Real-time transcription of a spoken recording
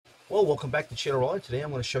Well, welcome back to Channel. Today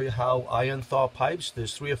I'm going to show you how I unthaw pipes.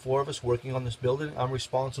 There's 3 or 4 of us working on this building. I'm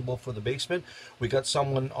responsible for the basement. We got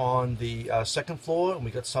someone on the second floor, and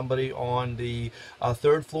we got somebody on the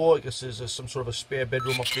third floor. I guess there's some sort of a spare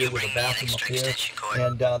bedroom up there with a bathroom up there.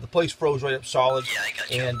 And the place froze right up solid.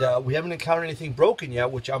 And we haven't encountered anything broken yet,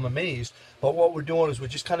 which I'm amazed. But what we're doing is we're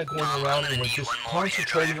just kind of going around and we're just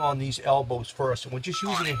concentrating on these elbows first. And we're just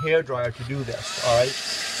using a hairdryer to do this, all right?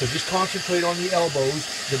 So just concentrate on the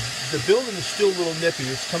elbows. The building is still a little nippy.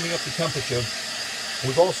 It's coming up to temperature.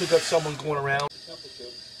 We've also got someone going around.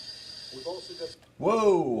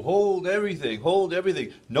 Whoa, hold everything, hold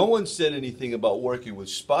everything. No one said anything about working with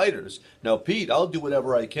spiders. Now, Pete, I'll do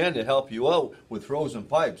whatever I can to help you out with frozen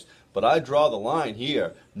pipes, but I draw the line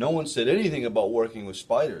here. No one said anything about working with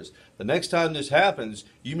spiders. The next time this happens,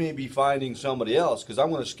 you may be finding somebody else, because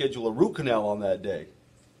I'm going to schedule a root canal on that day.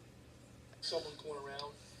 Someone going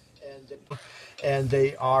around and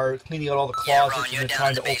they are cleaning out all the closets and they're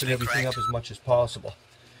trying to open everything up as much as possible.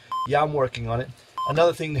 Yeah, I'm working on it.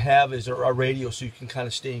 Another thing to have is a radio so you can kind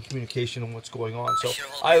of stay in communication on what's going on. So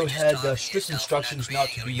I had strict instructions not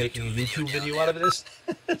to be making a YouTube video out of this.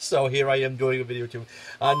 So here I am doing a video too.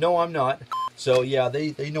 No, I'm not. So yeah,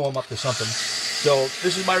 they know I'm up to something. So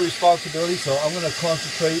this is my responsibility. So I'm going to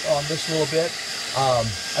concentrate on this a little bit.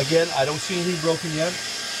 Again, I don't see anything broken yet.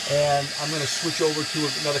 And I'm going to switch over to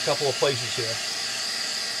another couple of places here.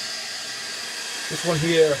 This one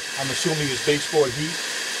here, I'm assuming is baseboard heat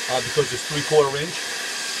because it's 3/4 inch.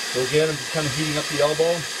 So again, I'm just kind of heating up the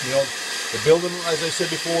elbow. You know, the building, as I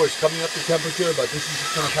said before, is coming up to temperature, but this is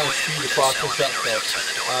just going to kind of speed the process up. So,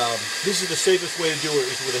 this is the safest way to do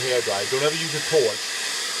it is with a hairdryer. Don't ever use a torch.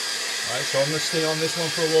 All right, so I'm going to stay on this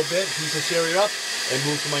one for a little bit, heat this area up, and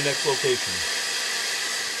move to my next location.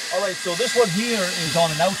 Alright, so this one here is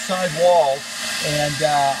on an outside wall, and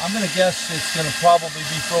I'm going to guess it's going to probably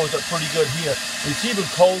be frozen up pretty good here. It's even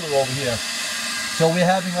colder over here. So we're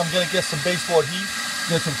having, I'm going to guess, some baseboard heat,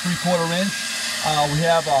 get some 3/4 inch. We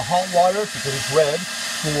have hot water, because it's red,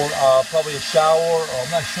 for probably a shower, or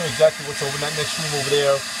I'm not sure exactly what's over in that next room over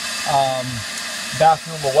there,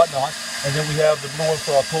 bathroom or whatnot. And then we have the blue one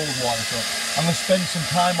for our cold water. So I'm going to spend some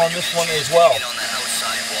time on this one as well,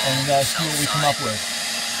 and see what we come up with.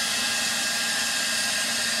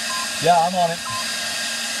 Yeah, I'm on it.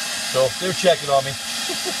 So they're checking on me.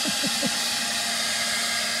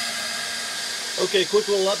 Okay, quick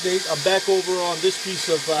little update. I'm back over on this piece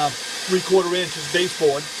of 3/4 inches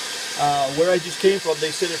baseboard. Where I just came from, they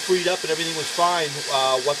said it freed up and everything was fine,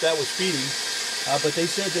 what that was feeding. But they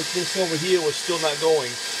said that this over here was still not going.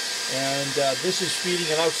 And this is feeding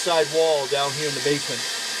an outside wall down here in the basement.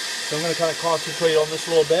 So I'm going to kind of concentrate on this a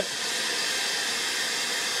little bit.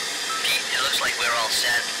 Like we're all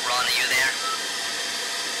set. Ron, are you there?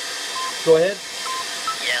 Go ahead.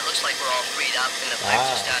 Yeah, it looks like we're all freed up and the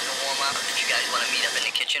pipes are starting to warm up. If you guys want to meet up in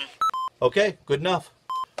the kitchen. Okay, good enough.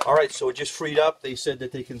 Alright, so it just freed up. They said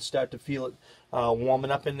that they can start to feel it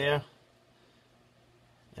warming up in there.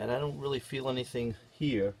 And I don't really feel anything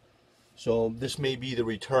here. So this may be the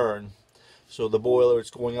return. So the boiler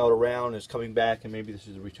is going out around, is coming back, and maybe this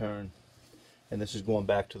is the return. And this is going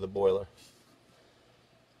back to the boiler.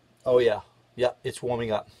 Oh yeah. Yeah, it's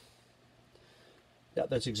warming up. Yeah,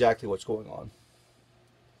 that's exactly what's going on.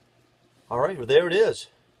 Alright, well there it is.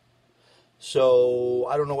 So,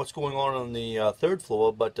 I don't know what's going on the third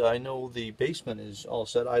floor, but I know the basement is all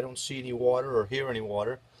set. I don't see any water or hear any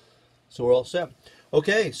water. So we're all set.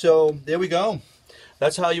 Okay, so there we go.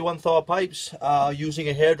 That's how you unthaw pipes using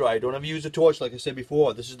a hairdryer. Don't ever use a torch, like I said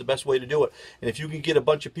before. This is the best way to do it. And if you can get a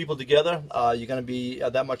bunch of people together, you're going to be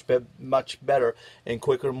that much better and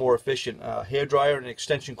quicker and more efficient. Hairdryer and an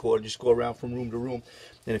extension cord, just go around from room to room.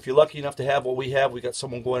 And if you're lucky enough to have what we have, we got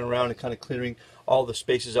someone going around and kind of clearing all the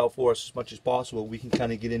spaces out for us as much as possible. We can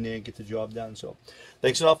kind of get in there and get the job done. So,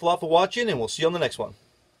 thanks an awful lot for watching, and we'll see you on the next one.